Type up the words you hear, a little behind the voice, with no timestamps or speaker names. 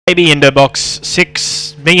Baby into box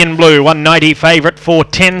 6, Million Blue, 190 favourite,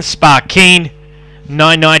 410 Sparkeen,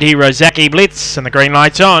 990 Rozaki Blitz, and the green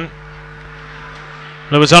light's on.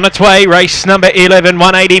 It was on its way, race number 11,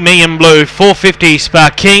 180 Million Blue, 450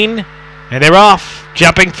 Sparkeen, and they're off.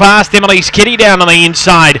 Jumping fast, Emily's Kitty down on the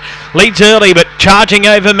inside. Leads early, but charging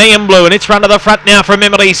over Million Blue, and it's run to the front now from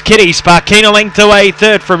Emily's Kitty. Sparkeen a length away,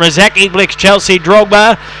 third from Rozaki Blitz, Chelsea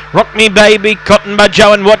Drogba, Rock Me Baby, Cotton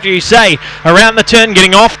Joe, and What Do You Say? Around the turn,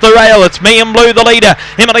 getting off the rail, it's Million Blue the leader.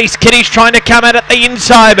 Emily's Kitty's trying to come out at the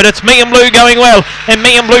inside, but it's Million Blue going well, and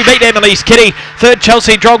Million Blue beat Emily's Kitty. Third,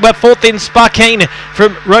 Chelsea Drogba, fourth in Sparkeen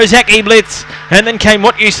from Rozaki Blitz, and then came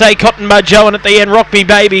What You Say, Cotton Joe, and at the end, Rock Me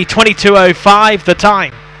Baby, 22.05 the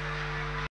time.